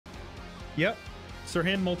Yep.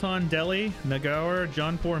 Sirhind, Multan, Delhi, Nagaur,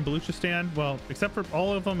 Jaunpur, and Baluchistan. Well, except for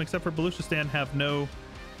all of them, except for Baluchistan, have no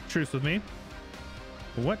truce with me.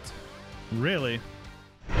 What? Really?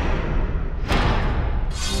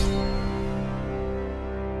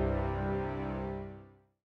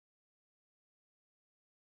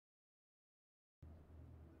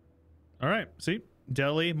 All right. See,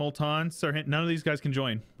 Delhi, Multan, Sirhind. None of these guys can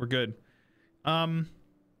join. We're good. And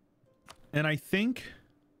I think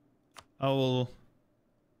I will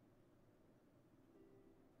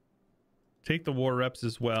take the war reps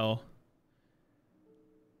as well.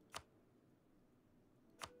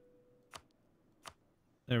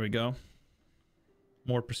 There we go.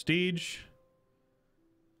 More prestige.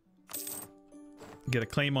 Get a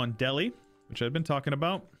claim on Delhi, which I've been talking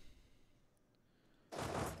about.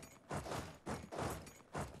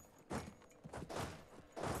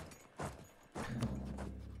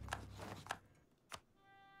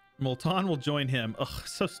 Multan will join him. Ugh,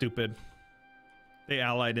 so stupid. They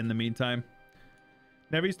allied in the meantime.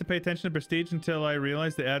 Never used to pay attention to prestige until I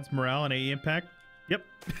realized it adds morale and AE impact. Yep.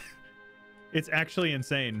 It's actually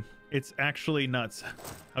insane. It's actually nuts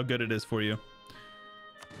how good it is for you.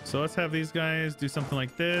 So let's have these guys do something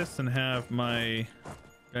like this and have my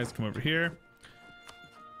guys come over here.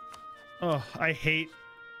 Oh, I hate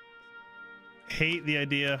the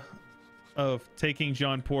idea of taking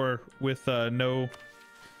Jaunpur with no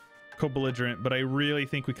co-belligerent, but I really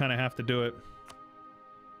think we kind of have to do it.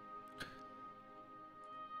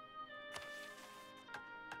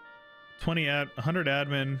 $100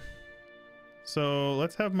 admin. So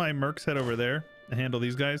let's have my mercs head over there and handle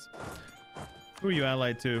these guys. Who are you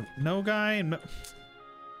allied to? No guy? No.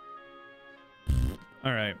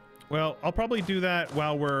 All right. Well, I'll probably do that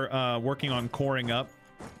while we're working on coring up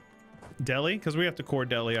Delhi, because we have to core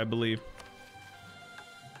Delhi, I believe.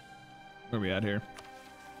 Where are we at here?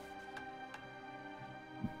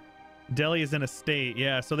 Delhi is in a state.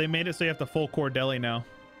 Yeah, so they made it so you have to full core Delhi now.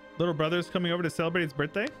 Little brother's coming over to celebrate his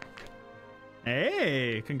birthday.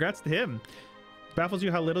 Hey, congrats to him. Baffles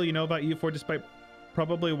you how little you know about EU4 despite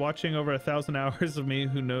probably watching over 1,000 hours of me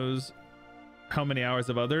who knows how many hours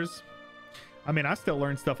of others. I mean, I still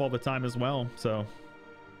learn stuff all the time as well, so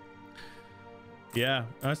yeah,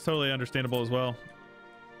 that's totally understandable as well.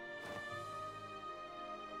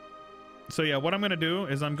 So yeah, what I'm going to do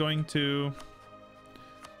is I'm going to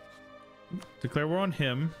declare war on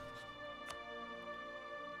him.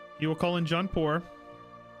 He will call in Jaunpur.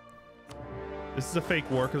 This is a fake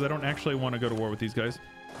war because I don't actually want to go to war with these guys.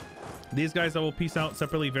 These guys I will peace out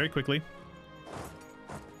separately very quickly.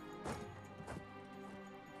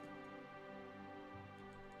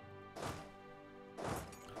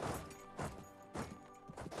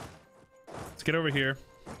 Let's get over here.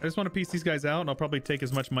 I just want to piece these guys out and I'll probably take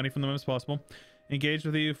as much money from them as possible. Engaged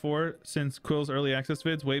with EU4 since Quill's early access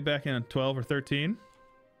vids way back in 12 or 13.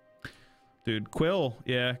 Dude, Quill.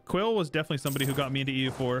 Yeah, Quill was definitely somebody who got me into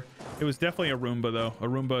EU4. It was definitely a Roomba, though. A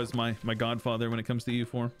Roomba is my godfather when it comes to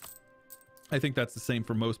EU4. I think that's the same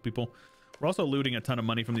for most people. We're also looting a ton of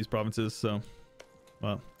money from these provinces, so...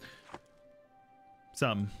 Well...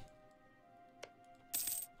 Some.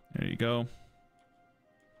 There you go.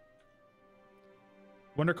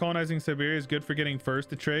 Wonder colonizing Siberia is good for getting furs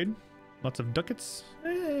to trade. Lots of ducats.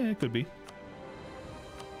 It could be.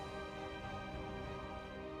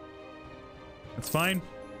 That's fine.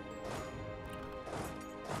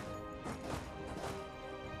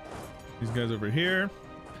 These guys over here.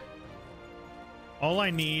 All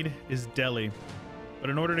I need is Delhi. But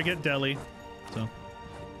in order to get Delhi,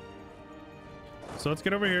 so let's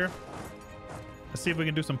get over here. Let's see if we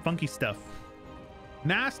can do some funky stuff.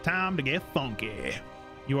 Nice time to get funky.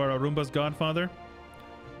 You are Arumba's godfather.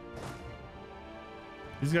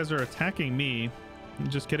 These guys are attacking me. I'm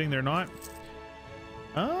just kidding, they're not.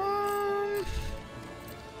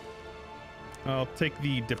 I'll take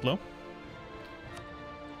the Diplo.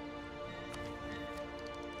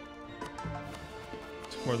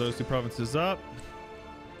 Score those two provinces up.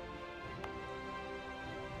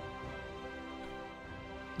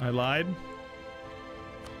 I lied.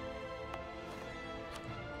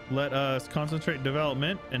 Let us concentrate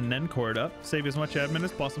development and then core it up. Save as much admin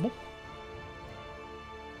as possible.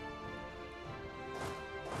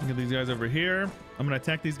 Get these guys over here. I'm going to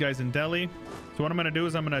attack these guys in Delhi. So what I'm going to do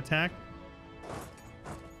is I'm going to attack.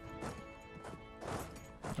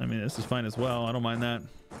 I mean, this is fine as well. I don't mind that.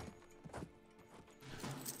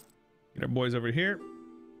 Get our boys over here.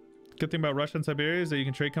 Good thing about Russia and Siberia is that you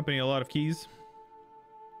can trade company a lot of key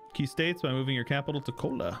states by moving your capital to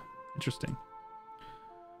Kola. Interesting.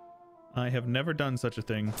 I have never done such a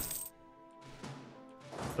thing.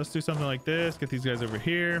 Let's do something like this. Get these guys over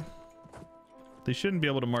here. They shouldn't be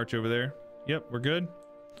able to march over there. Yep, we're good.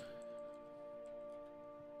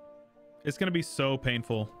 It's gonna be so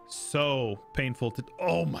painful. So painful to...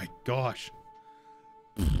 Oh my gosh.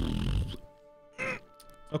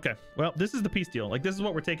 Okay, well, this is the peace deal. Like, this is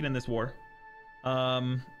what we're taking in this war.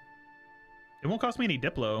 It won't cost me any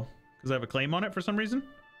Diplo because I have a claim on it for some reason.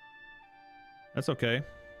 That's okay.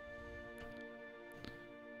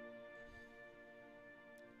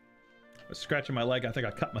 I was scratching my leg. I think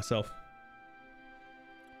I cut myself.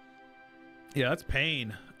 Yeah, that's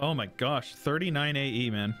pain. Oh my gosh. 39 AE,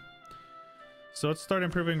 man. So let's start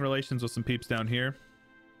improving relations with some peeps down here.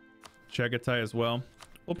 Chagatai as well.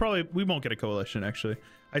 We won't get a coalition, actually.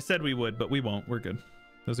 I said we would, but we won't. We're good.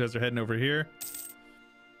 Those guys are heading over here.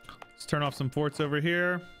 Let's turn off some forts over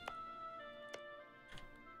here.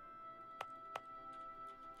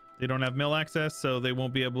 They don't have mill access, so they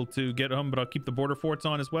won't be able to get them, but I'll keep the border forts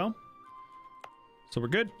on as well. So we're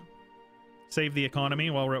good. Save the economy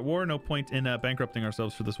while we're at war. No point in bankrupting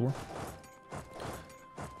ourselves for this war.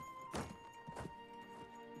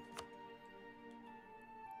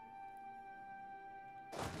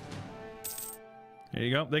 There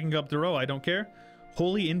you go. They can go up the row. I don't care.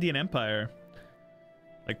 Holy Indian Empire.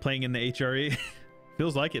 Like playing in the HRE.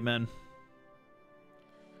 Feels like it, man.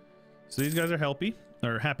 So these guys are happy.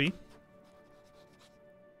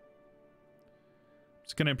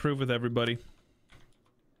 Just gonna improve with everybody.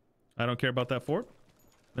 I don't care about that fort.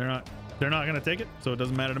 They're not gonna take it, so it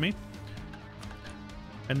doesn't matter to me.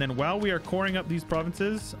 And then while we are coring up these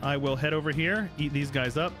provinces, I will head over here, eat these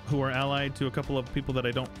guys up, who are allied to a couple of people that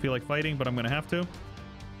I don't feel like fighting, but I'm gonna have to.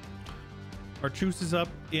 Our truce is up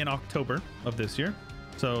in October of this year,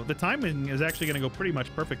 so the timing is actually gonna go pretty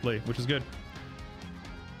much perfectly, which is good.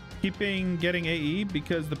 Getting AE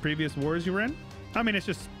because the previous wars you were in. I mean, it's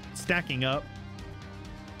just stacking up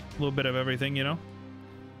a little bit of everything, you know.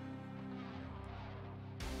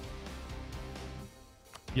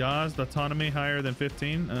 Yazd autonomy higher than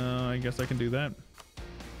 15. I guess I can do that.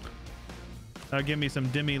 That'll give me some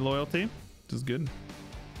Dhimmi loyalty, which is good.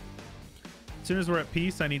 As soon as we're at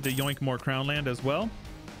peace, I need to yoink more crown land as well.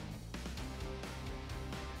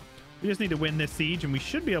 We just need to win this siege, and we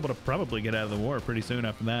should be able to probably get out of the war pretty soon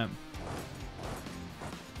after that.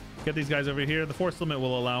 Get these guys over here. The force limit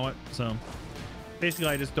will allow it, so basically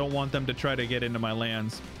I just don't want them to try to get into my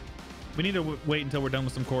lands. We need to wait until we're done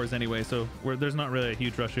with some cores anyway, so there's not really a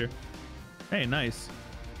huge rush here. Hey, nice.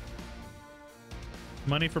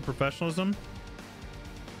 Money for professionalism.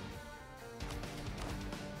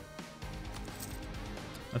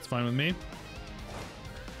 That's fine with me.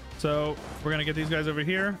 So we're gonna get these guys over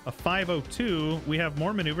here. A 502. We have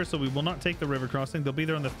more maneuvers, so we will not take the river crossing. They'll be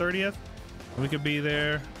there on the 30th. We could be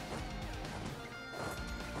there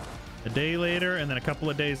a day later, and then a couple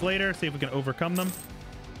of days later. See if we can overcome them.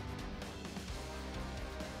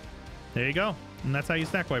 There you go. And that's how you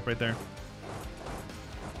stack wipe right there.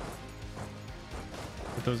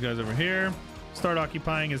 Put those guys over here. Start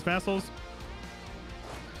occupying his vassals.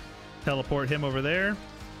 Teleport him over there.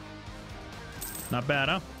 Not bad,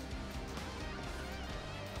 huh?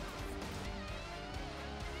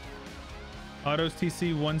 Autos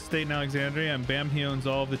TC one state in Alexandria, and bam, he owns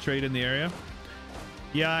all of the trade in the area.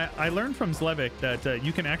 Yeah, I learned from Zlevik that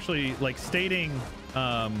you can actually, like, stating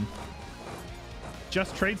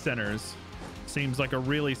just trade centers seems like a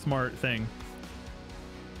really smart thing.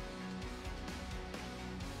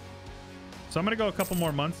 So I'm gonna go a couple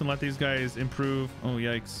more months and let these guys improve. Oh,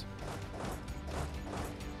 yikes.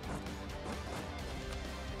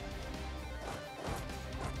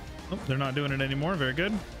 Oh, they're not doing it anymore. Very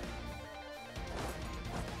good.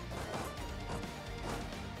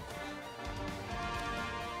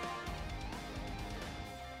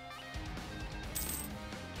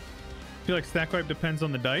 I feel like stack wipe depends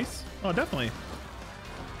on the dice. Oh, definitely.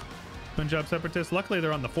 Punjab separatists. Luckily,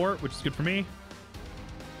 they're on the fort, which is good for me.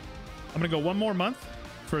 I'm gonna go one more month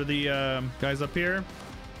for the guys up here.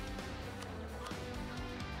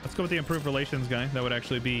 Let's go with the improved relations guy. That would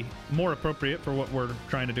actually be more appropriate for what we're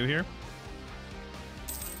trying to do here.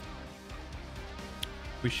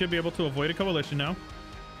 We should be able to avoid a coalition now.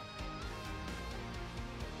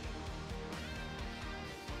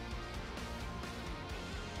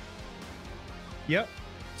 Yep.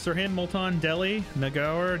 Sirhind, Multan, Delhi,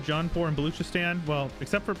 Nagaur, Jaunpur, and Baluchistan. Well,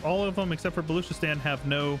 except for all of them, except for Baluchistan, have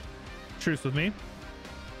no truce with me.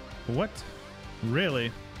 What?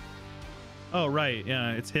 Really? Oh, right.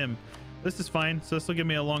 Yeah, it's him. This is fine. So this will give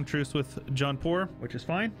me a long truce with Jaunpur, which is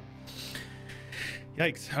fine.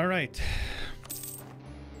 Yikes. All right.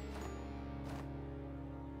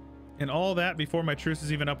 And all that before my truce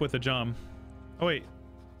is even up with Ajam. Oh, wait.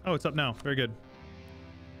 Oh, it's up now. Very good.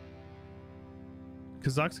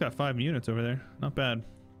 Kazakh's got 5 units over there. Not bad.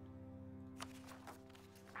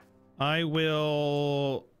 I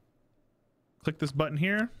will click this button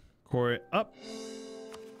here. Core it up.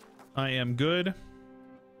 I am good.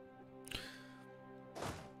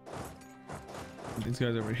 These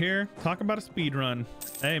guys over here. Talk about a speed run.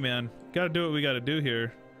 Hey man, gotta do what we gotta do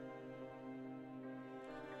here.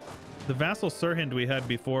 The vassal Sirhind we had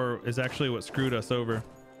before is actually what screwed us over.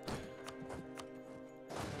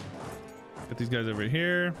 Get these guys over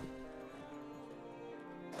here.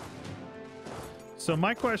 So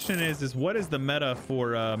my question is what is the meta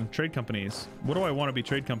for trade companies? What do I want to be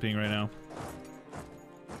trade companying right now?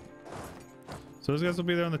 So those guys will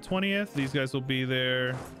be there on the 20th. These guys will be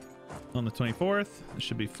there on the 24th. It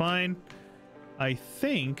should be fine. I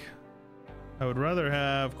think I would rather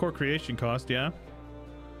have core creation cost, yeah?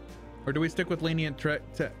 Or do we stick with lenient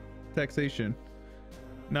taxation?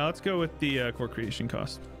 No, let's go with the core creation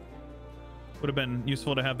cost. Would have been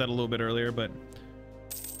useful to have that a little bit earlier, but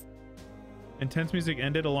intense music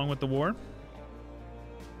ended along with the war.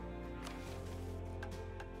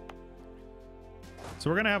 So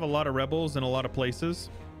we're gonna have a lot of rebels in a lot of places.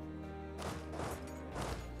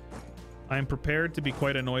 I am prepared to be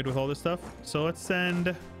quite annoyed with all this stuff. So let's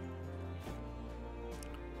send...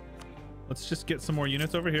 Let's just get some more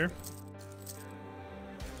units over here.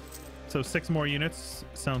 So 6 more units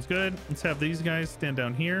sounds good. Let's have these guys stand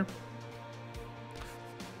down here.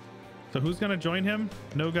 So who's gonna join him?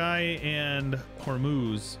 Nogai and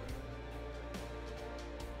Hormuz.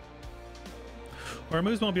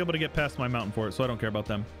 Hormuz won't be able to get past my mountain fort, so I don't care about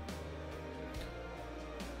them.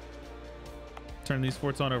 Turn these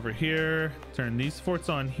forts on over here. Turn these forts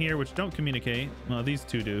on here, which don't communicate. Well, these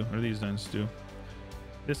two do, or these ones do.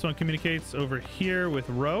 This one communicates over here with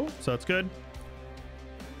Row, so that's good.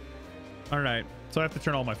 All right, so I have to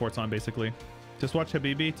turn all my forts on, basically. Just watch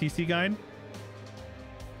Habibi, TC guide.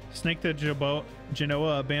 Snake to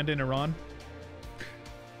Genoa, abandon Iran.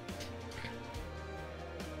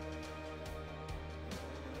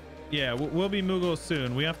 Yeah, we'll be Mughals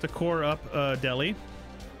soon. We have to core up Delhi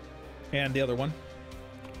and the other one.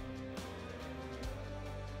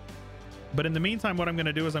 But in the meantime, what I'm going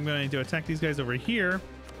to do is I'm going to attack these guys over here,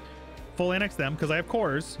 full annex them because I have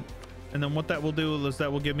cores. And then what that will do is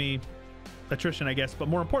that will give me attrition, I guess. But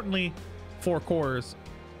more importantly, 4 cores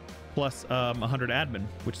plus 100 admin,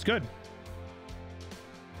 which is good.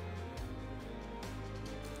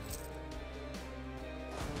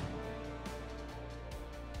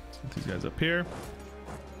 Put these guys up here.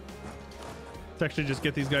 Let's actually just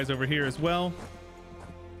get these guys over here as well.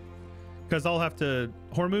 Because I'll have to...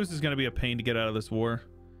 Hormuz is going to be a pain to get out of this war.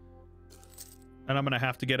 And I'm going to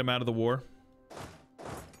have to get him out of the war.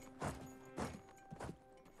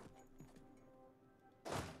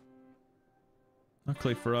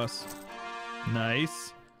 Luckily for us.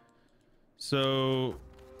 Nice. So...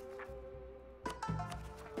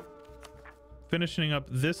 finishing up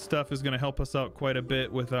this stuff is going to help us out quite a bit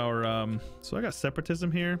with our... So I got separatism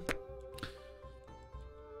here.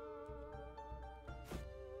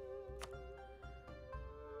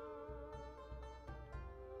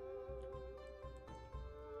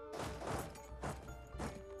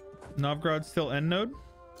 Novgorod's still end node.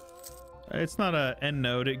 It's not a end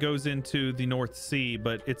node. It goes into the North Sea,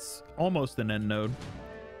 but it's almost an end node.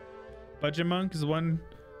 Budget Monk is the one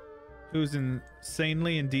who's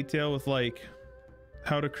insanely in detail with like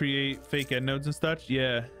how to create fake end nodes and such.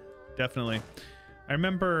 Yeah, definitely. I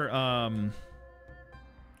remember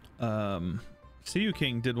CU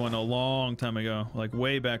King did one a long time ago, like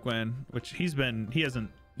way back when, which he hasn't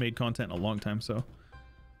made content in a long time, so.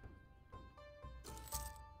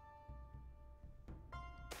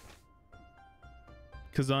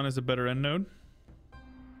 Kazan is a better end node.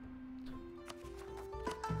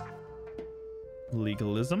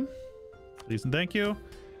 Legalism. Please and thank you.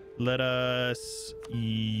 Let us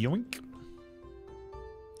yoink.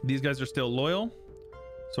 These guys are still loyal,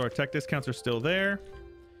 so our tech discounts are still there.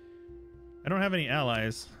 I don't have any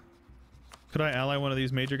allies. Could I ally one of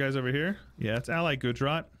these major guys over here? Yeah, it's ally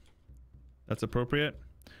Gujarat. That's appropriate.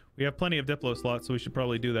 We have plenty of Diplo slots, so we should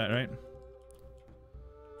probably do that, right?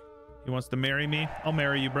 He wants to marry me. I'll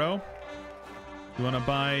marry you, bro. You want to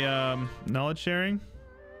buy knowledge sharing?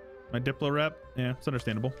 My Diplo rep? Yeah, it's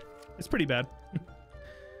understandable. It's pretty bad.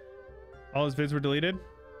 All his vids were deleted?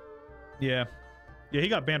 Yeah. Yeah, he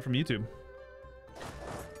got banned from YouTube.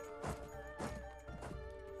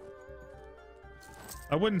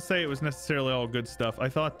 I wouldn't say it was necessarily all good stuff. I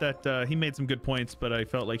thought that he made some good points, but I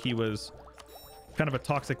felt like he was kind of a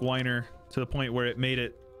toxic whiner to the point where it made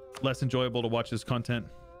it less enjoyable to watch his content.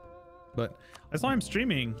 But I saw him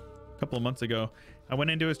streaming a couple of months ago. I went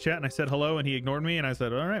into his chat and I said hello and he ignored me and I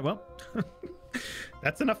said, all right, well,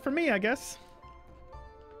 that's enough for me, I guess.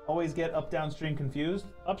 Always get up downstream confused.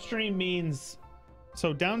 Upstream means,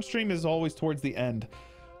 so downstream is always towards the end.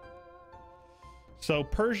 So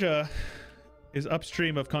Persia is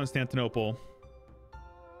upstream of Constantinople.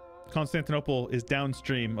 Constantinople is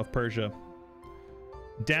downstream of Persia.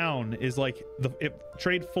 Down is like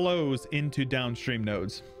trade flows into downstream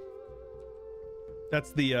nodes.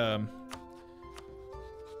 That's the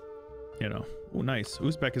you know. Oh, nice.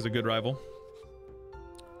 Uzbek is a good rival.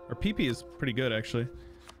 Our PP is pretty good actually,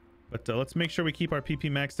 but let's make sure we keep our PP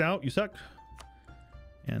maxed out. You suck,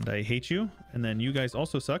 and I hate you, and then you guys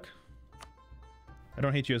also suck. I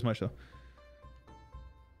don't hate you as much though.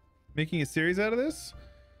 Making a series out of this.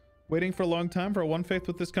 Waiting for a long time for a One-Faith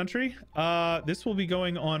with this country. This will be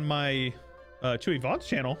going on my ChewyVODs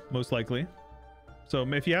channel, most likely. So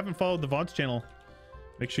if you haven't followed the VODs channel,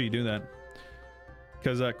 make sure you do that.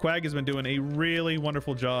 Because Quag has been doing a really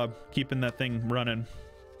wonderful job keeping that thing running.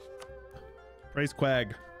 Praise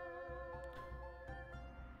Quag.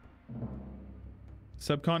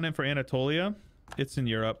 Subcontinent for Anatolia. It's in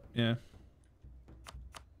Europe, yeah.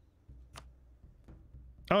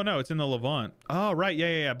 Oh no, it's in the Levant. Oh right,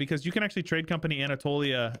 yeah. Because you can actually trade company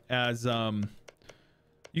Anatolia as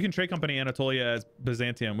you can trade company Anatolia as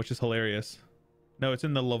Byzantium, which is hilarious. No, it's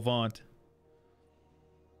in the Levant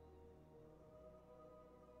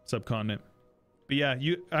subcontinent. But yeah,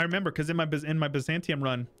 I remember because in my Byzantium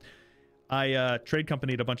run, I trade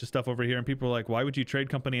companied a bunch of stuff over here, and people were like, "Why would you trade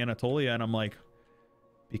company Anatolia?" And I'm like,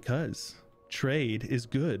 because trade is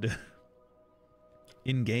good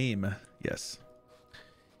in game. Yes.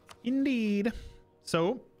 Indeed.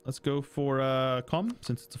 So let's go for calm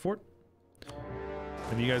since it's a fort.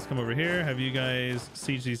 Have you guys come over here? Have you guys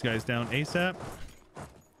siege these guys down ASAP?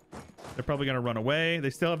 They're probably gonna run away.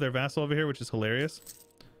 They still have their vassal over here, which is hilarious.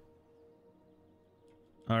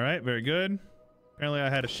 All right, very good. Apparently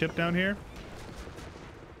I had a ship down here.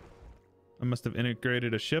 I must have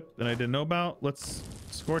integrated a ship that I didn't know about. Let's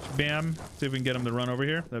scorch bam, see if we can get them to run over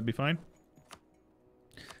here. That'd be fine.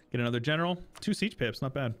 Get another general. 2 siege pips,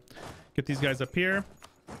 not bad. Get these guys up here.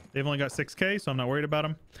 They've only got 6k, so I'm not worried about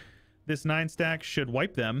them. This 9 stack should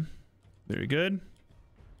wipe them. Very good.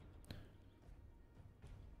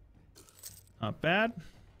 Not bad.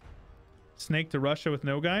 Snake to Russia with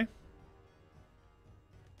no guy.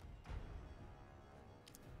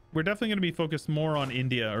 We're definitely going to be focused more on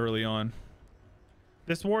India early on.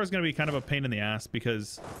 This war is going to be kind of a pain in the ass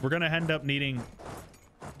because we're going to end up needing...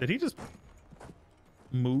 Did he just...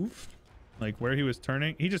 move like where he was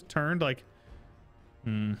turning? He just turned like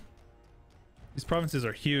these provinces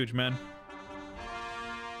are huge, man.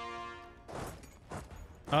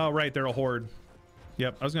 Oh right, they're a horde.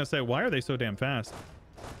 Yep, I was gonna say, why are they so damn fast?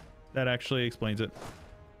 That actually explains it.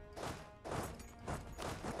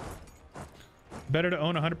 Better to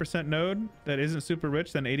own 100% node that isn't super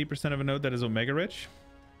rich than 80% of a node that is omega rich.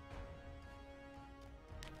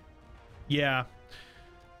 Yeah,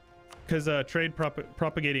 because trade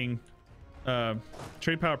propagating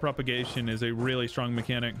trade power propagation is a really strong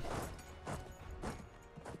mechanic.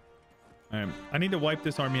 All right, I need to wipe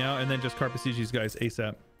this army out and then just carpet siege these guys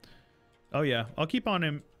ASAP. Oh yeah, I'll keep on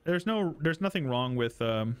him. There's nothing wrong with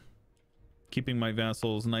keeping my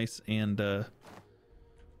vassals nice and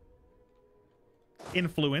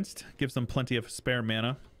influenced. Gives them plenty of spare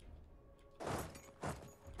mana.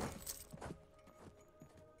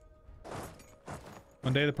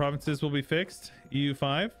 One day the provinces will be fixed.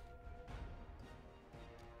 EU5.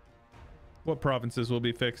 What provinces will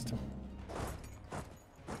be fixed?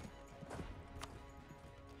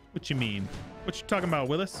 What you mean? What you talking about,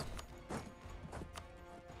 Willis?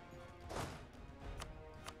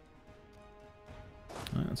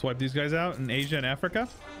 All right, let's wipe these guys out in Asia and Africa.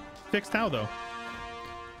 Fixed how though?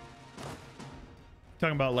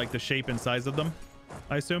 Talking about like the shape and size of them,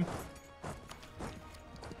 I assume.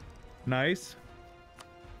 Nice.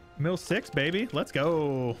 Mill 6, baby. Let's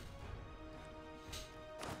go.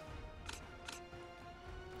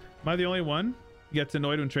 Am I the only one who gets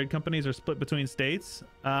annoyed when trade companies are split between states?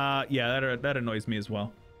 Yeah, that annoys me as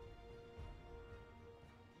well.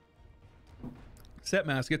 Set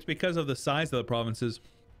mask, it's because of the size of the provinces.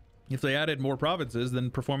 If they added more provinces,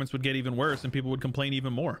 then performance would get even worse and people would complain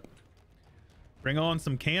even more. Bring on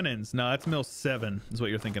some cannons. No, that's Mill 7 is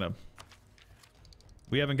what you're thinking of.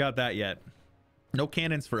 We haven't got that yet. No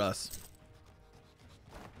cannons for us.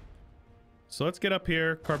 So let's get up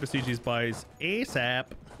here. Carpet siege these buys ASAP.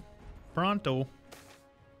 Pronto.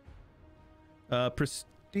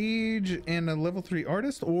 Prestige and a level 3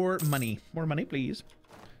 artist or money? More money, please.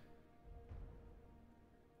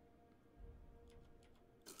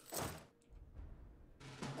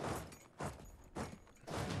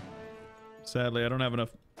 Sadly, I don't have enough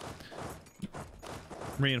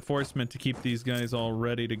reinforcement to keep these guys all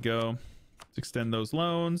ready to go. Let's extend those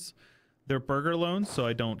loans. They're burger loans, so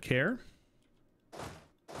I don't care.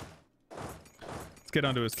 Let's get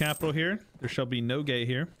onto his capital here. There shall be no gay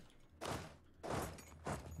here.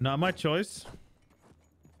 Not my choice.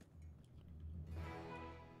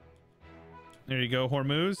 There you go,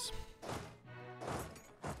 Hormuz.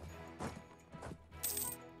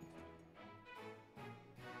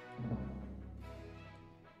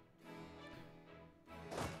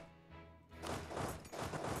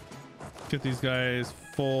 Get these guys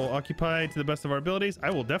full occupied to the best of our abilities. I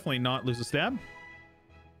will definitely not lose a stab.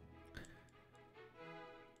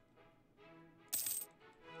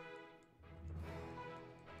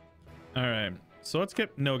 All right, so let's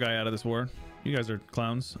get no guy out of this war. You guys are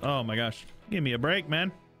clowns. Oh my gosh, give me a break,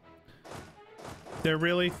 man. They're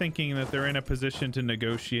really thinking that they're in a position to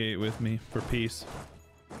negotiate with me for peace.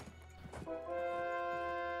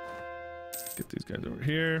 Get these guys over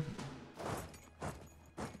here.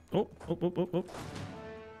 Oh.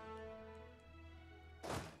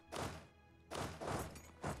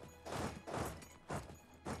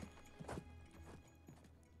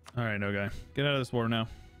 All right, no guy. Get out of this war now.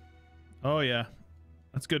 Oh, yeah.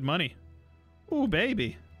 That's good money. Ooh,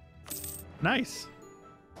 baby. Nice.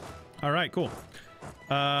 All right, cool.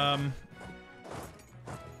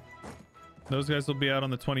 Those guys will be out on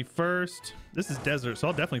the 21st. This is desert, so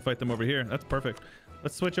I'll definitely fight them over here. That's perfect.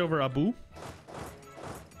 Let's switch over Abu.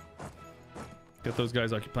 Get those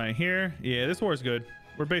guys occupying here. Yeah, this war is good.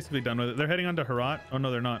 We're basically done with it. They're heading on to Herat. Oh, no,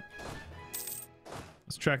 they're not.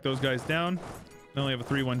 Let's track those guys down. They only have a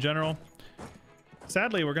 3-1 general.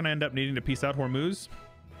 Sadly, we're going to end up needing to peace out Hormuz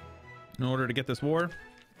in order to get this war.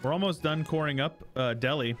 We're almost done coring up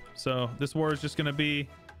Delhi. So this war is just going to be...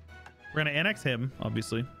 We're going to annex him,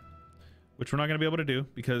 obviously. Which we're not going to be able to do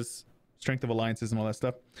because strength of alliances and all that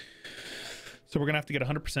stuff. So we're going to have to get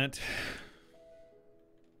 100%.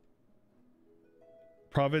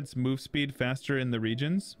 Province move speed faster in the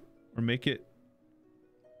regions, or make it.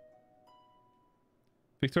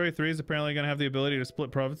 Victoria 3 is apparently going to have the ability to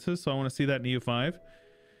split provinces, so I want to see that in EU5.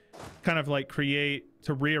 Kind of like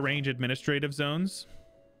to rearrange administrative zones.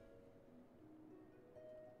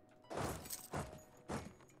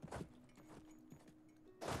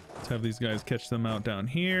 Let's have these guys catch them out down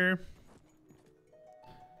here.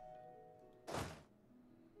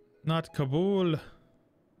 Not Kabul.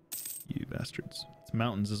 You bastards. It's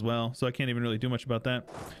mountains as well, so I can't even really do much about that.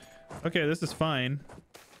 Okay, this is fine.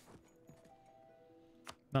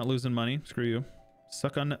 Not losing money. Screw you.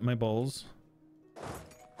 Suck on my balls.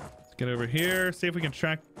 Let's get over here. See if we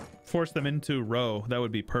can force them into row. That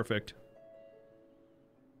would be perfect.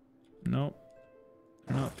 Nope.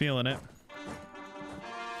 They're not feeling it.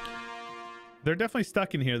 They're definitely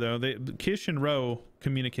stuck in here, though. Kish and Row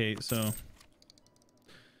communicate, so...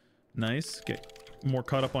 Nice. Get more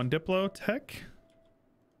caught up on Diplo tech.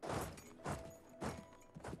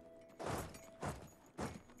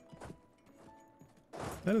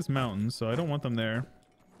 That is mountains, so I don't want them there.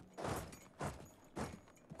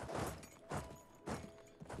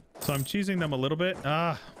 So I'm cheesing them a little bit.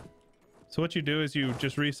 So what you do is you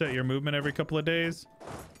just reset your movement every couple of days.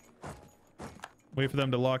 Wait for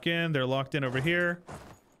them to lock in. They're locked in over here.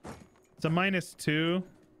 It's a -2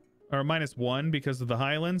 or -1 because of the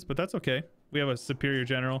Highlands, but that's okay. We have a superior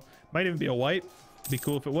general. Might even be a wipe. Be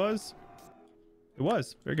cool if it was. It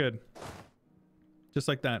was. Very good. Just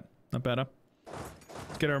like that. Not bad, huh?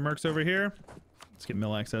 Let's get our mercs over here. Let's get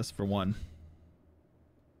mill access for 1.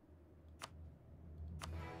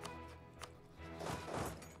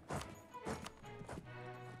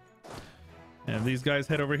 And these guys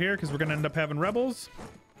head over here because we're going to end up having rebels.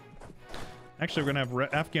 Actually, we're going to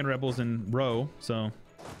have Afghan rebels in row, so...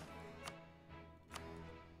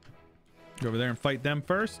 Go over there and fight them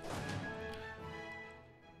first.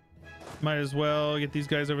 Might as well get these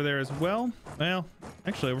guys over there as well. Well,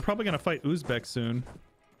 actually, we're probably going to fight Uzbek soon.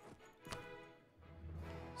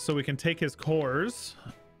 So we can take his cores.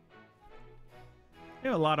 We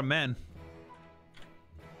have a lot of men.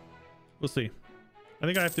 We'll see. I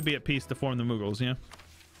think I have to be at peace to form the Mughals, yeah?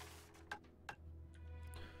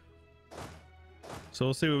 So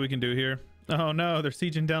we'll see what we can do here. Oh no, they're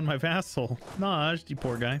sieging down my vassal. Naj, you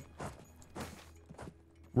poor guy.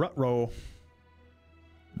 Rutro.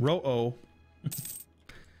 Ro-o.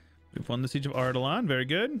 We've won the siege of Ardalan. Very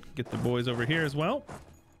good. Get the boys over here as well.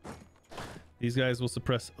 These guys will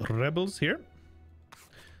suppress rebels here.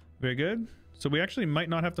 Very good. So we actually might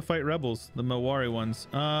not have to fight rebels, the Mawari ones.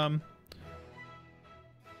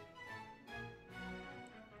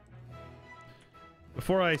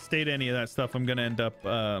 Before I state any of that stuff, I'm going to end up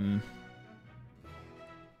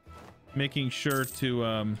making sure to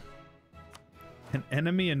an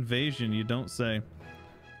enemy invasion, you don't say.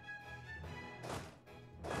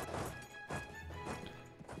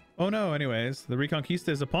 Oh no, anyways, the Reconquista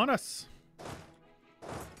is upon us.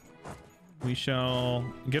 We shall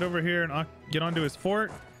get over here and get onto his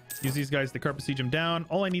fort. Use these guys to carpet siege him down.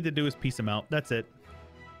 All I need to do is piece him out. That's it.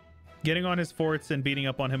 Getting on his forts and beating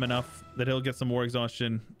up on him enough that he'll get some war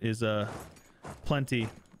exhaustion is plenty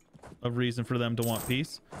of reason for them to want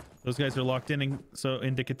peace. Those guys are locked in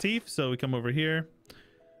into Qatif, so we come over here.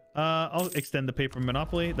 I'll extend the paper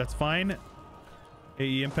monopoly. That's fine.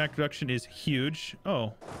 AE impact reduction is huge.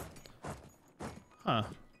 Oh. Huh.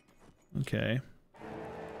 Okay.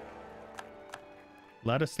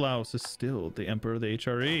 Ladislaus is still the Emperor of the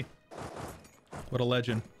HRE. What a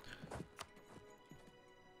legend.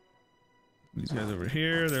 These guys over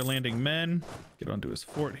here, they're landing men. Get onto his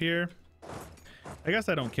fort here. I guess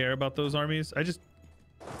I don't care about those armies. I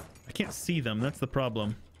can't see them. That's the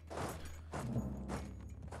problem.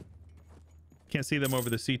 Can't see them over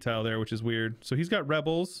the sea tile there, which is weird. So he's got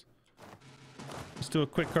rebels. Let's do a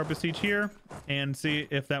quick carpet siege here and see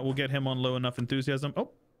if that will get him on low enough enthusiasm. Oh,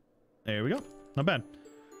 there we go. Not bad.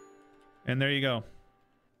 And there you go.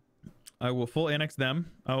 I will full annex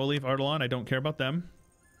them. I will leave Ardalan. I don't care about them.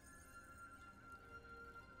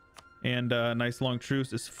 And a nice long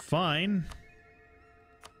truce is fine.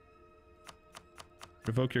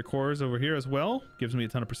 Revoke your cores over here as well. Gives me a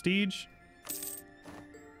ton of prestige.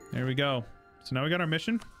 There we go. So now we got our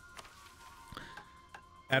mission.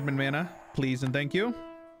 Admin mana, please and thank you.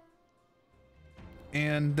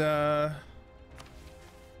 And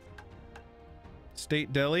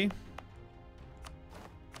State Delhi.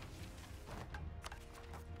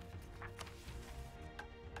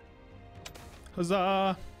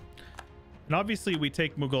 Huzzah! And obviously we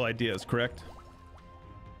take Mughal ideas, correct?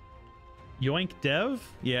 Yoink Dev?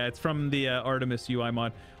 Yeah, it's from the Artemis UI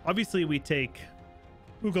mod. Obviously we take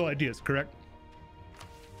Mughal ideas, correct?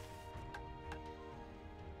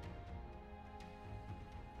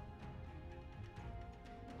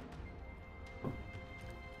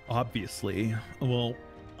 Obviously. Well,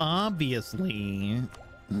 obviously.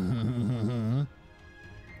 Do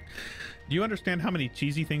you understand how many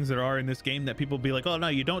cheesy things there are in this game that people be like, oh no,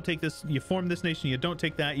 you don't take this, you form this nation, you don't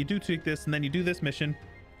take that, you do take this, and then you do this mission.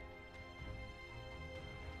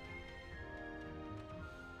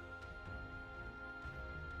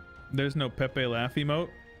 There's no Pepe laugh emote.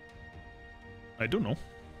 I don't know.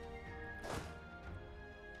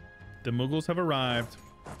 The Mughals have arrived.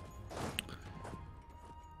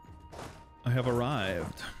 I have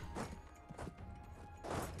arrived.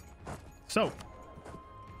 So.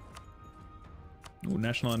 Ooh,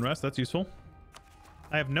 national unrest. That's useful.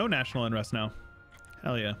 I have no national unrest now.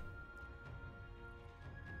 Hell yeah.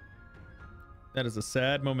 That is a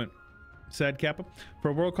sad moment. Sad Kappa.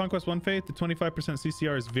 For World Conquest One-Faith, the 25%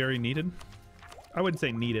 CCR is very needed. I wouldn't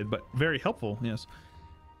say needed, but very helpful, yes.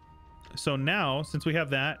 So now, since we have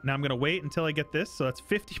that, now I'm going to wait until I get this. So that's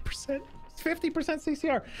 50%. It's 50%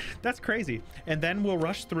 CCR. That's crazy. And then we'll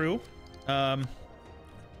rush through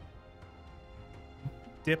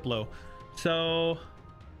Diplo. So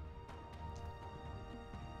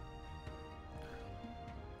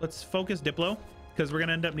let's focus Diplo, because we're going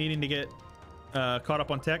to end up needing to get caught up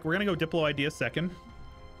on tech. We're going to go Diplo ideas second.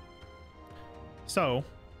 So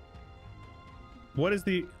what is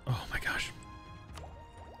the... Oh my gosh.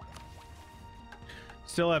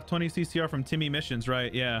 Still have 20 CCR from Timmy missions,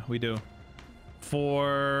 right? Yeah, we do.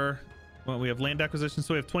 For... Well, we have land acquisition,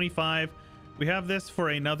 so we have 25. We have this for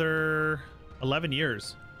another 11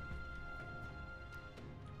 years.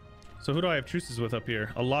 So who do I have truces with up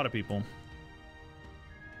here? A lot of people.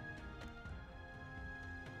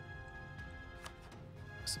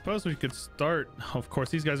 I suppose we could start... Oh, of course,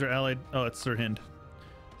 these guys are allied. Oh, it's Sirhind.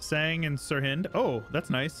 Sang and Sirhind. Oh, that's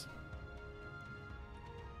nice.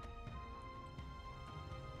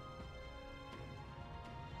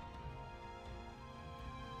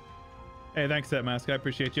 Hey, thanks, that mask. I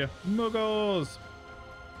appreciate you. Mughals!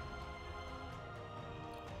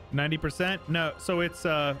 90%? No, so it's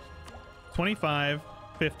 25,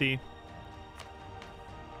 50.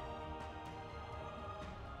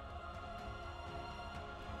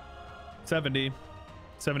 $70,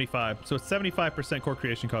 75. So it's 75% core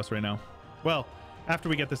creation cost right now. Well, after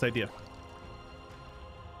we get this idea.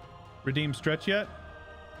 Redeem stretch yet?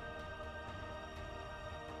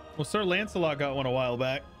 Well, Sir Lancelot got one a while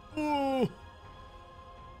back. Ooh.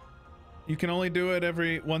 You can only do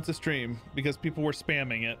it once a stream because people were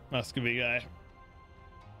spamming it, Muscovy guy.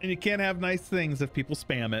 And you can't have nice things if people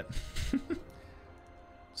spam it.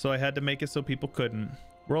 So I had to make it so people couldn't.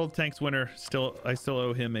 World Tanks winner. I still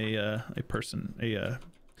owe him a person. Let's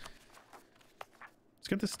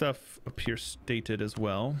get this stuff up here stated as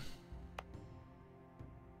well.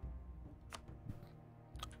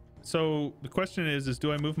 So the question is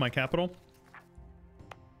do I move my capital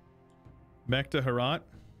back to Herat?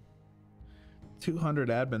 200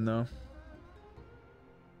 admin though.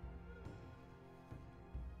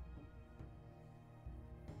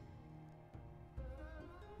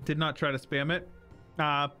 Did not try to spam it.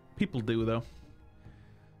 People do though.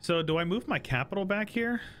 So do I move my capital back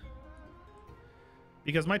here?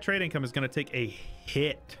 Because my trade income is going to take a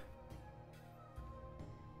hit.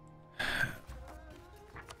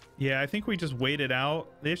 Yeah, I think we just wait it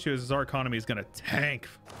out. The issue is our economy is going to tank.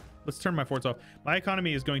 Let's turn my forts off. My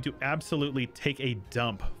economy is going to absolutely take a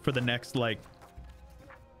dump for the next, like,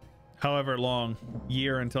 however long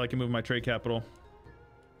year until I can move my trade capital.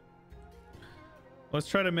 Let's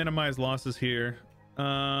try to minimize losses here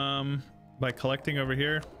by collecting over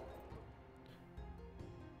here.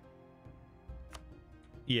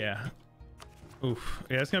 Yeah. Oof.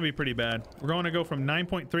 Yeah, it's going to be pretty bad. We're going to go from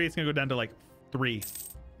 9.3. It's going to go down to like 3.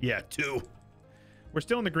 Yeah, 2. We're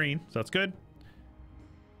still in the green, so that's good.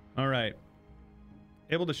 All right.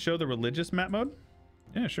 Able to show the religious map mode?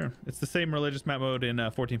 Yeah, sure. It's the same religious map mode in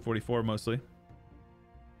 1444 mostly.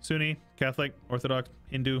 Sunni, Catholic, Orthodox,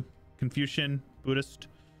 Hindu, Confucian, Buddhist,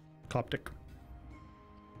 Coptic.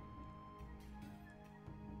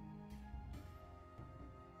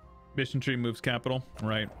 Mission tree moves capital.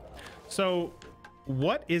 Right. So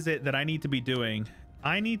what is it that I need to be doing?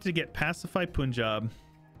 I need to get pacify Punjab.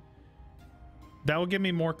 That will give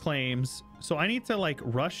me more claims. So I need to like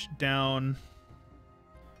rush down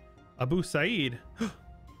Abu Said.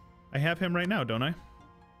 I have him right now, don't I?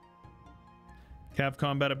 Cav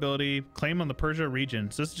combat ability, claim on the Persia region.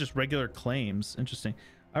 So this is just regular claims. Interesting.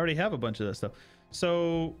 I already have a bunch of that stuff.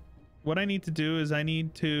 So what I need to do is I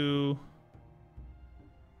need to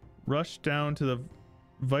rush down to the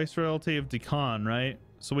Viceroyalty of Deccan, right?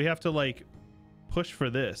 So we have to like push for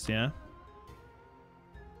this, yeah?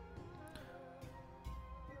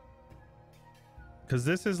 Because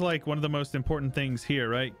this is like one of the most important things here,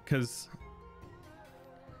 right? Because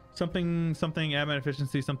something admin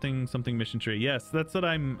efficiency, something mission tree. Yes, that's what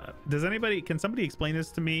I'm. Can somebody explain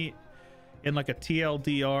this to me in like a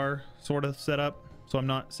TLDR sort of setup, so I'm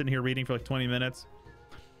not sitting here reading for like 20 minutes?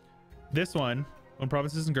 This one, when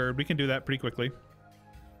provinces and GERD, we can do that pretty quickly.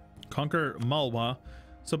 Conquer Malwa.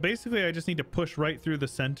 So basically I just need to push right through the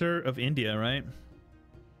center of India, right?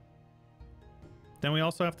 Then we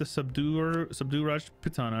also have to subdue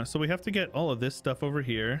Rajputana. So we have to get all of this stuff over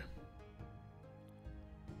here.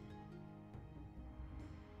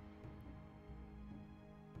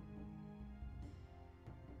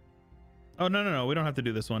 Oh, no. We don't have to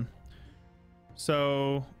do this one.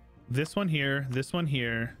 So this one here,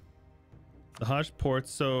 the Hajj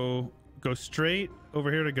ports. So go straight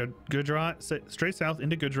over here to Gujarat, straight south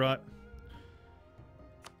into Gujarat,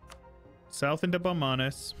 south into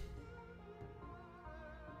Bamanas.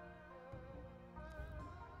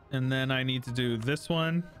 And then I need to do this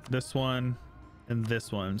one, and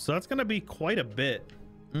this one. So that's going to be quite a bit.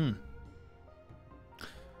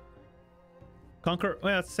 Conquer,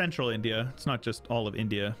 well, it's central India. It's not just all of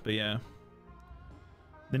India, but yeah.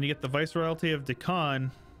 Then you get the Viceroyalty of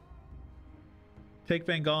Deccan. Take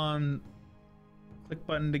Bengal. Click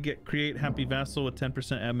button to create happy vassal with 10%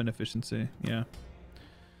 admin efficiency. Yeah.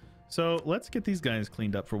 So let's get these guys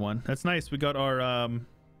cleaned up for one. That's nice. We got our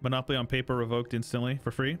monopoly on paper revoked instantly for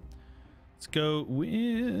free. Let's go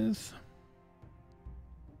with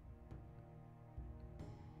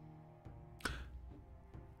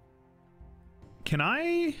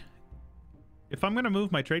if I'm gonna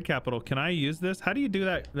move my trade capital, can I use this? How do you do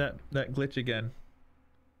that glitch again?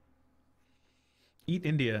 Eat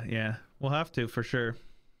India. Yeah, we'll have to for sure.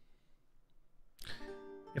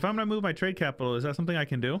 If I'm gonna move my trade capital, is that something I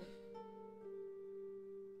can do?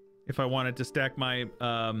 If I wanted to stack my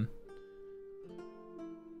a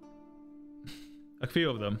few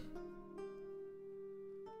of them,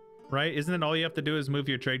 right? Isn't it all you have to do is move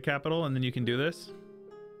your trade capital and then you can do this?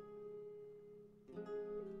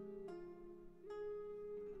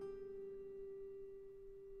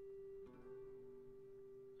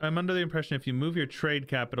 I'm under the impression if you move your trade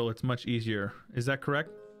capital, it's much easier. Is that correct?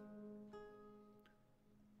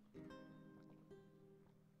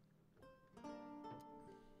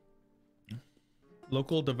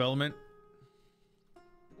 Local development.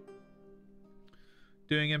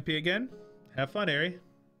 Doing MP again? Have fun, Ari.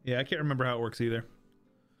 Yeah, I can't remember how it works either.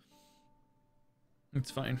 It's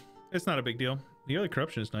fine. It's not a big deal. The early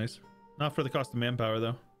corruption is nice. Not for the cost of manpower,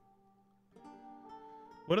 though.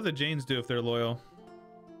 What do the Jains do if they're loyal?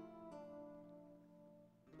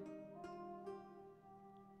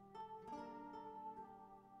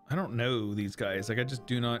 I don't know these guys. Like, I just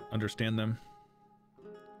do not understand them.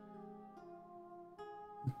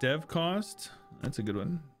 Dev cost? That's a good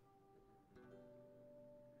one.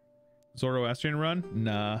 Zoroastrian run?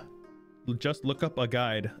 Nah. Just look up a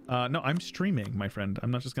guide. No, I'm streaming, my friend.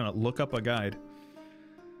 I'm not just gonna look up a guide.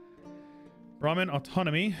 Brahmin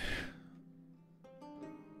autonomy.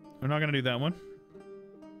 We're not gonna do that one.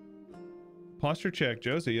 Posture check,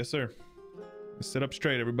 Josie. Yes, sir. Sit up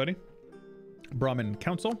straight, everybody. Brahmin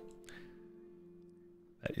council.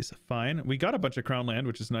 That is fine. We got a bunch of crown land,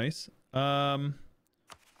 which is nice.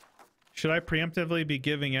 Should I preemptively be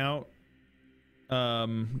giving out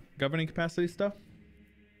governing capacity stuff?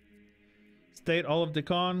 State all of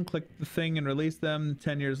Decon, click the thing and release them.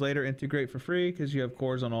 10 years later, integrate for free because you have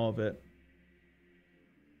cores on all of it.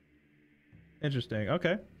 Interesting.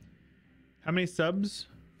 Okay. How many subs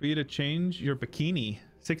for you to change your bikini?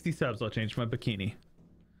 60 subs. I'll change my bikini.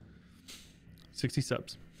 60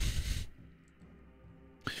 subs.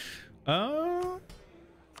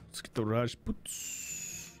 Let's get the Rajputs.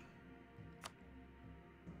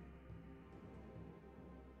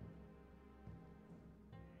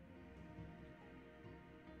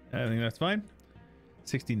 I think that's fine.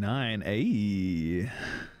 69. Hey.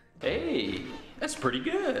 Hey, that's pretty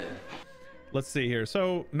good. Let's see here.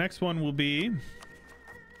 So next one will be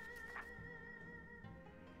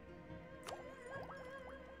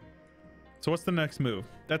so what's the next move?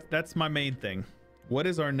 That's my main thing. What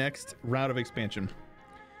is our next route of expansion?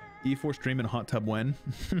 E4 stream and hot tub when?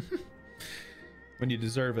 When you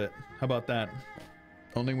deserve it. How about that?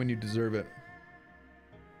 Only when you deserve it.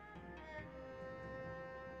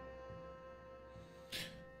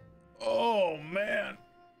 Oh man.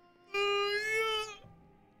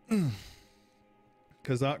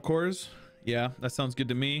 Kazakh cores. Yeah, that sounds good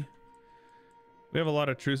to me. We have a lot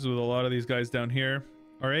of truces with a lot of these guys down here.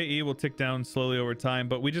 Our AE will tick down slowly over time,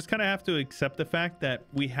 but we just kind of have to accept the fact that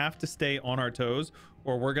we have to stay on our toes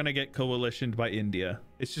or we're going to get coalitioned by India.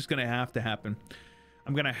 It's just going to have to happen.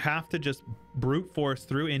 I'm going to have to just brute force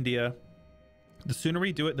through India. The sooner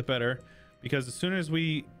we do it, the better, because as soon as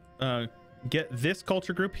we get this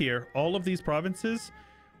culture group here, all of these provinces,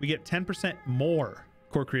 we get 10% more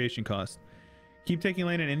core creation cost. Keep taking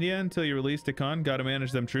lane in India until you release Deccan. Got to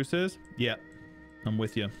manage them truces. Yeah, I'm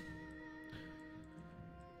with you.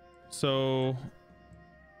 So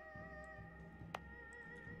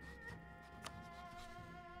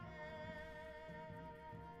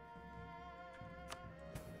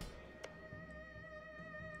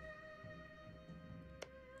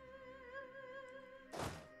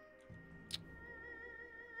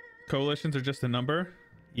coalitions are just a number.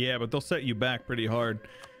 Yeah, but they'll set you back pretty hard.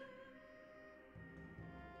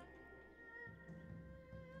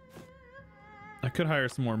 I could hire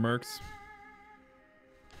some more mercs.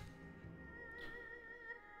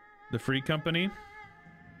 The free company.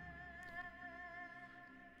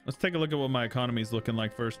 Let's take a look at what my economy is looking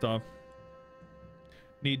like first off.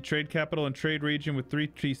 Need trade capital and trade region with 3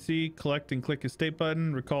 TC. Collect and click estate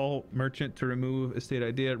button. Recall merchant to remove estate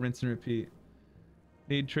idea. Rinse and repeat.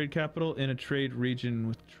 Need trade capital in a trade region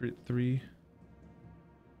with 3.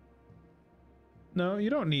 No, you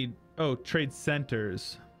don't need... Oh, trade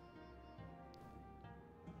centers.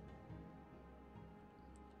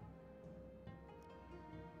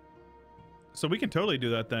 So we can totally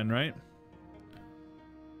do that then, right?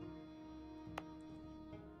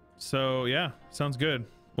 So yeah, sounds good.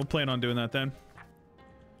 We'll plan on doing that then.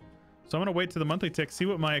 So I'm gonna wait to the monthly tick, see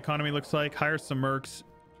what my economy looks like, hire some mercs.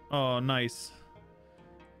 Oh, nice.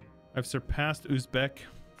 I've surpassed Uzbek.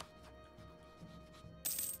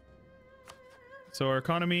 So our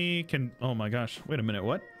economy can... Oh my gosh, wait a minute,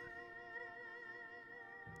 what?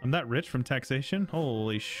 I'm that rich from taxation?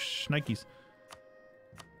 Holy shnikes.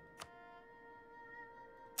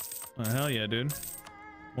 Oh, hell yeah, dude.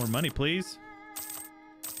 More money, please.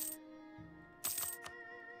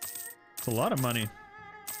 It's a lot of money.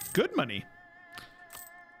 Good money.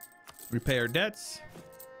 Repay our debts.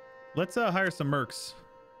 Let's hire some mercs.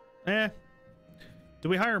 Do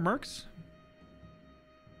we hire mercs?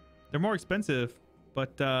 They're more expensive,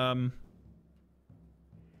 but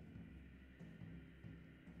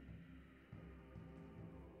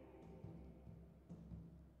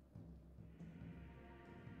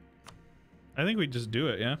I think we just do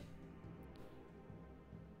it, yeah.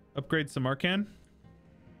 Upgrade Samarkand.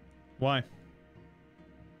 Why?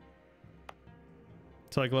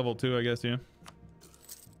 It's like level 2, I guess, yeah.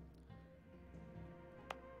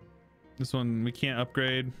 This one we can't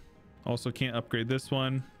upgrade. Also can't upgrade this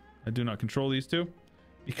one. I do not control these two.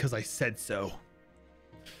 Because I said so.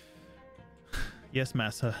 Yes,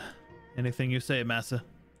 Massa. Anything you say, Massa.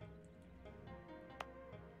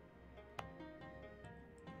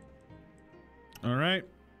 All right.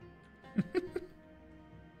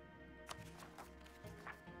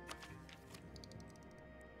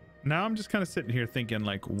 Now I'm just kind of sitting here thinking,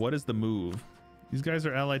 like, what is the move? These guys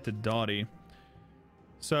are allied to Dottie.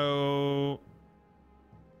 So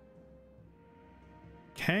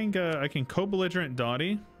Kanga, I can co-belligerent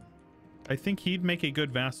Dottie. I think he'd make a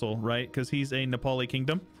good vassal, right? Because he's a Nepali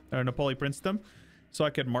kingdom or Nepali princedom. So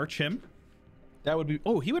I could march him. That would be...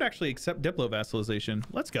 Oh, he would actually accept Diplo vassalization.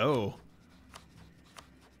 Let's go.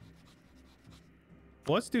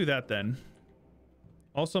 Well, let's do that then.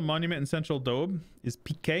 Also, Monument in Central Dobe is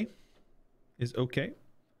PK. Is okay.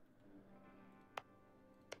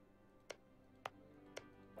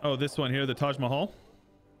 Oh, this one here, the Taj Mahal.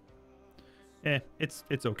 It's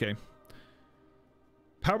okay.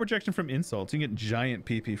 Power projection from insults. You can get giant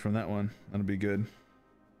PP from that one. That'll be good.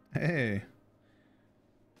 Hey.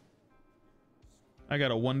 I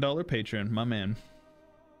got a $1 patron, my man.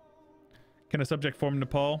 Can a subject form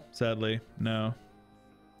Nepal? Sadly, no.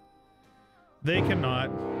 They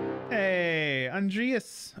cannot. Hey,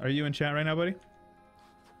 Andreas. Are you in chat right now, buddy?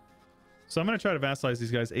 So I'm going to try to vassalize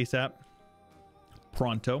these guys ASAP.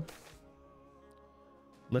 Pronto.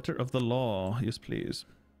 Letter of the law. Yes, please.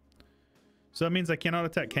 So that means I cannot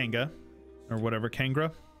attack Kanga. Or whatever,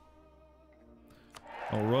 Kangra.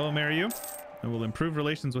 I'll royal marry you. I will improve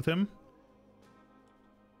relations with him.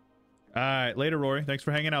 Alright, later, Rory. Thanks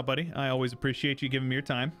for hanging out, buddy. I always appreciate you giving me your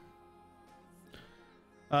time.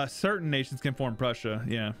 Certain nations can form Prussia.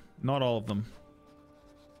 Yeah, not all of them.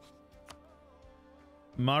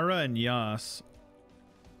 Mara and Yas.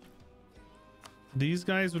 These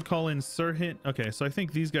guys would call in Sirhind. Okay, so I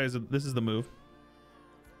think these guys, this is the move.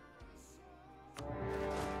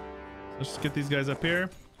 Let's just get these guys up here.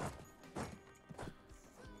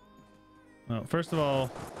 Well, first of all,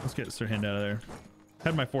 let's get Sirhind out of there.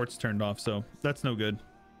 Had my forts turned off, so that's no good.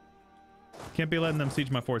 Can't be letting them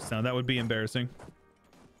siege my forts down. That would be embarrassing.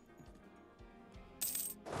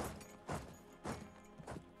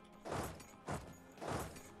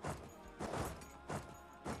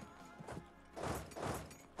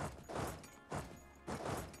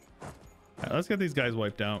 Right, let's get these guys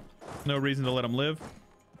wiped out. No reason to let them live.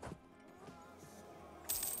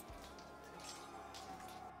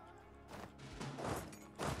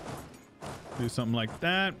 Do something like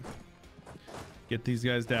that. Get these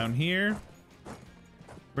guys down here.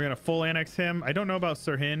 We're gonna full annex him. I don't know about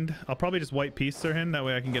Sirhind. I'll probably just white peace Sirhind. That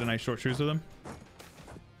way I can get a nice short truce with him.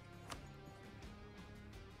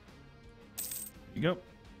 There you go.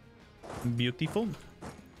 Beautiful.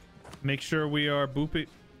 Make sure we are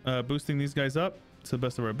boosting these guys up to the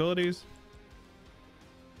best of our abilities.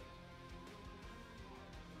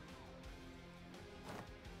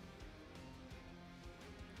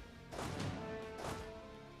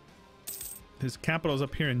 His capital is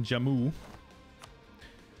up here in Jammu.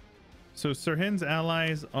 So Sirhind's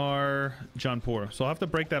allies are Jaunpur. So I'll have to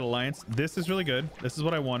break that alliance. This is really good. This is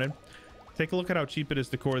what I wanted. Take a look at how cheap it is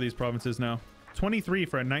to core these provinces now. 23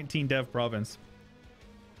 for a 19 dev province.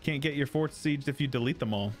 Can't get your forts sieged if you delete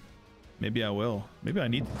them all. Maybe I will. Maybe I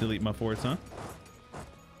need to delete my forts, huh?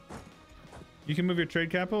 You can move your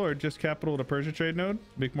trade capital or just capital to Persia trade node.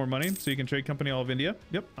 Make more money so you can trade company all of India.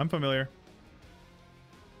 Yep, I'm familiar.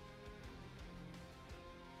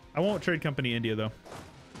 I won't trade company India though.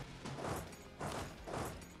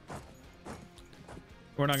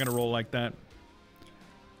 We're not gonna roll like that.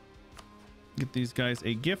 Get these guys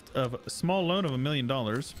a gift of a small loan of $1 million.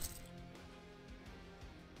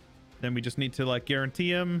 Then we just need to like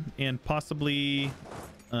guarantee them and possibly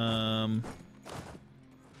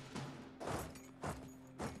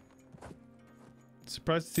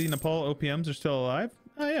surprised to see Nepal OPMs are still alive.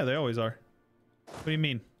 Oh yeah, they always are. What do you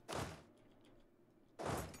mean?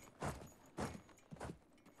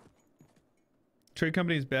 Trade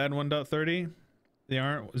company is bad 1.30. They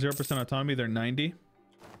aren't 0% autonomy, they're 90.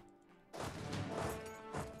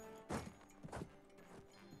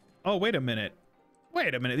 Oh, wait a minute.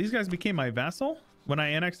 Wait a minute. These guys became my vassal when I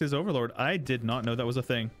annexed his overlord. I did not know that was a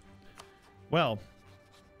thing. Well,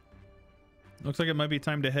 looks like it might be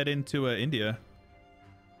time to head into India.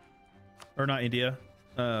 Or not India,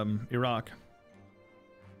 Iraq.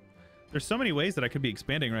 There's so many ways that I could be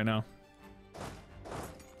expanding right now.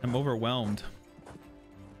 I'm overwhelmed.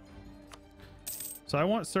 So I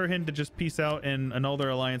want Sirhind to just peace out and annul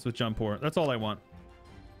their alliance with Jaunpur. That's all I want.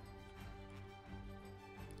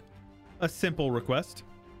 A simple request.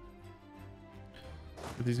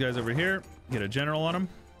 Put these guys over here. Get a general on them.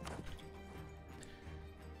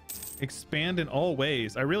 expand in all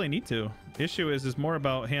ways. I really need to. Issue is more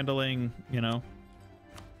about handling, you know.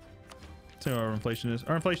 So our inflation is.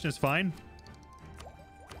 Our inflation is fine.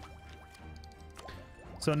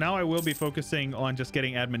 So now I will be focusing on just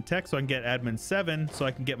getting admin tech so I can get admin 7 so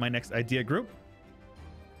I can get my next idea group.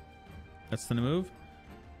 That's the move.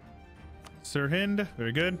 Sir Hind,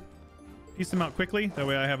 very good. Peace them out quickly. That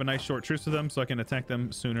way I have a nice short truce with them so I can attack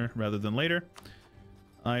them sooner rather than later.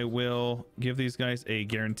 I will give these guys a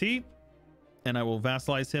guarantee and I will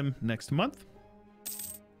vassalize him next month.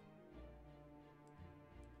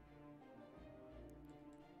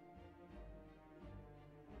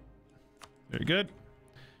 Very good.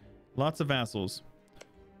 Lots of vassals.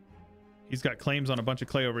 He's got claims on a bunch of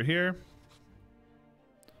clay over here.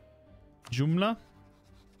 Jumla.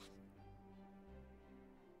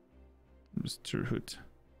 Mr. Hoot.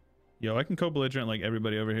 Yo, I can co-belligerent like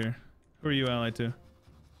everybody over here. Who are you allied to?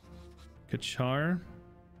 Kachar.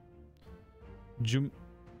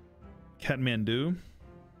 Kathmandu.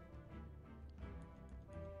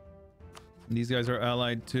 These guys are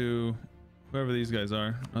allied to whoever these guys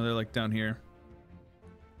are. Oh, they're like down here.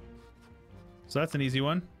 So that's an easy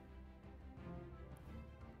one.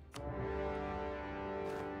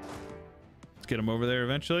 Let's get them over there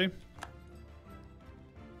eventually.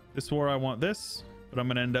 This war, I want this, but I'm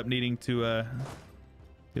going to end up needing to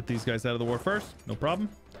get these guys out of the war first. No problem.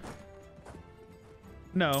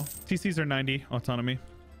 No, TCs are 90 autonomy.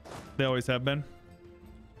 They always have been.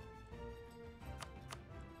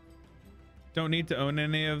 Don't need to own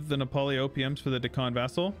any of the Nepali OPMs for the Deccan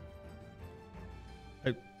vassal.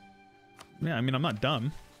 Yeah, I mean, I'm not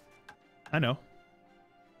dumb. I know.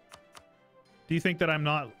 Do you think that I'm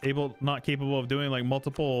not capable of doing like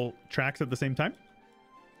multiple tracks at the same time?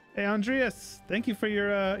 Hey, Andreas, thank you for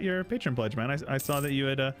your patron pledge, man. I saw that you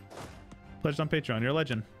had pledged on Patreon. You're a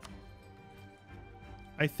legend.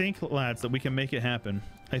 I think, lads, that we can make it happen.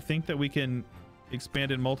 I think that we can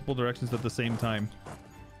expand in multiple directions at the same time.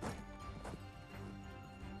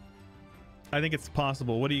 I think it's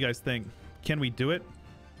possible. What do you guys think? Can we do it?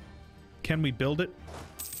 Can we build it?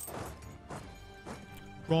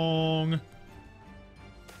 Wrong.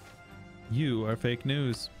 You are fake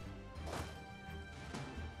news.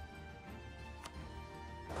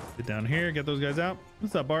 Get down here, get those guys out.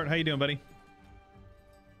 What's up, Bart? How you doing, buddy?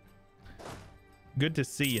 Good to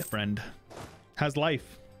see you, friend. How's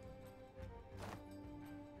life?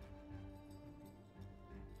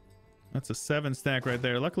 That's a 7 stack right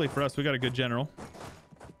there. Luckily for us, we got a good general.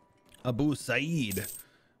 Abu Said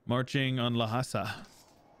marching on Lhasa.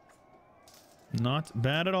 Not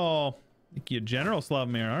bad at all. Thank you, General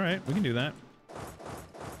Slavomir. All right, we can do that.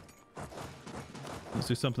 Let's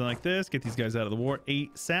do something like this. Get these guys out of the war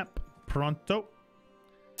ASAP. Pronto.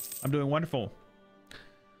 I'm doing wonderful.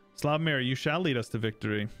 Slavomir, you shall lead us to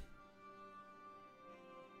victory.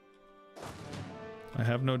 I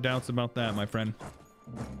have no doubts about that, my friend.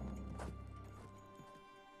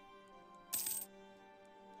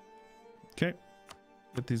 Okay.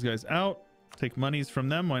 Get these guys out. Take monies from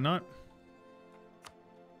them. Why not?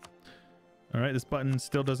 All right. This button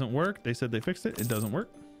still doesn't work. They said they fixed it. It doesn't work.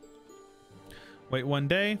 Wait 1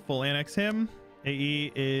 day. Full annex him.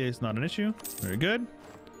 AE is not an issue. Very good.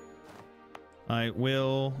 I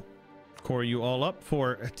will core you all up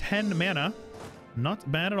for 10 mana.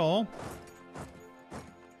 Not bad at all.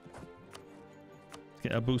 Let's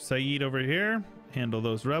get Abu Said over here. Handle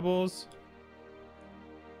those rebels.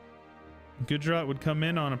 Gujarat would come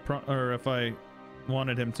in on a or if I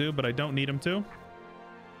wanted him to, but I don't need him to.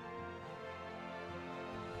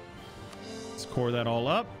 Let's core that all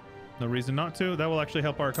up. No reason not to. That will actually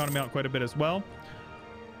help our economy out quite a bit as well.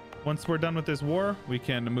 Once we're done with this war, we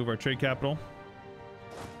can move our trade capital.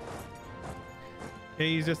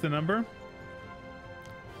 Hey, he's just a number.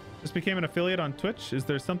 Just became an affiliate on Twitch. Is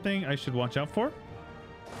there something I should watch out for?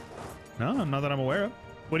 No, not that I'm aware of.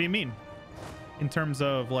 What do you mean? In terms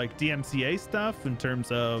of like DMCA stuff? In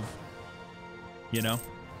terms of, you know?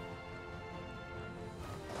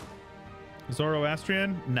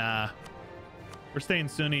 Zoroastrian? Nah. We're staying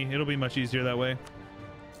Sunni. It'll be much easier that way.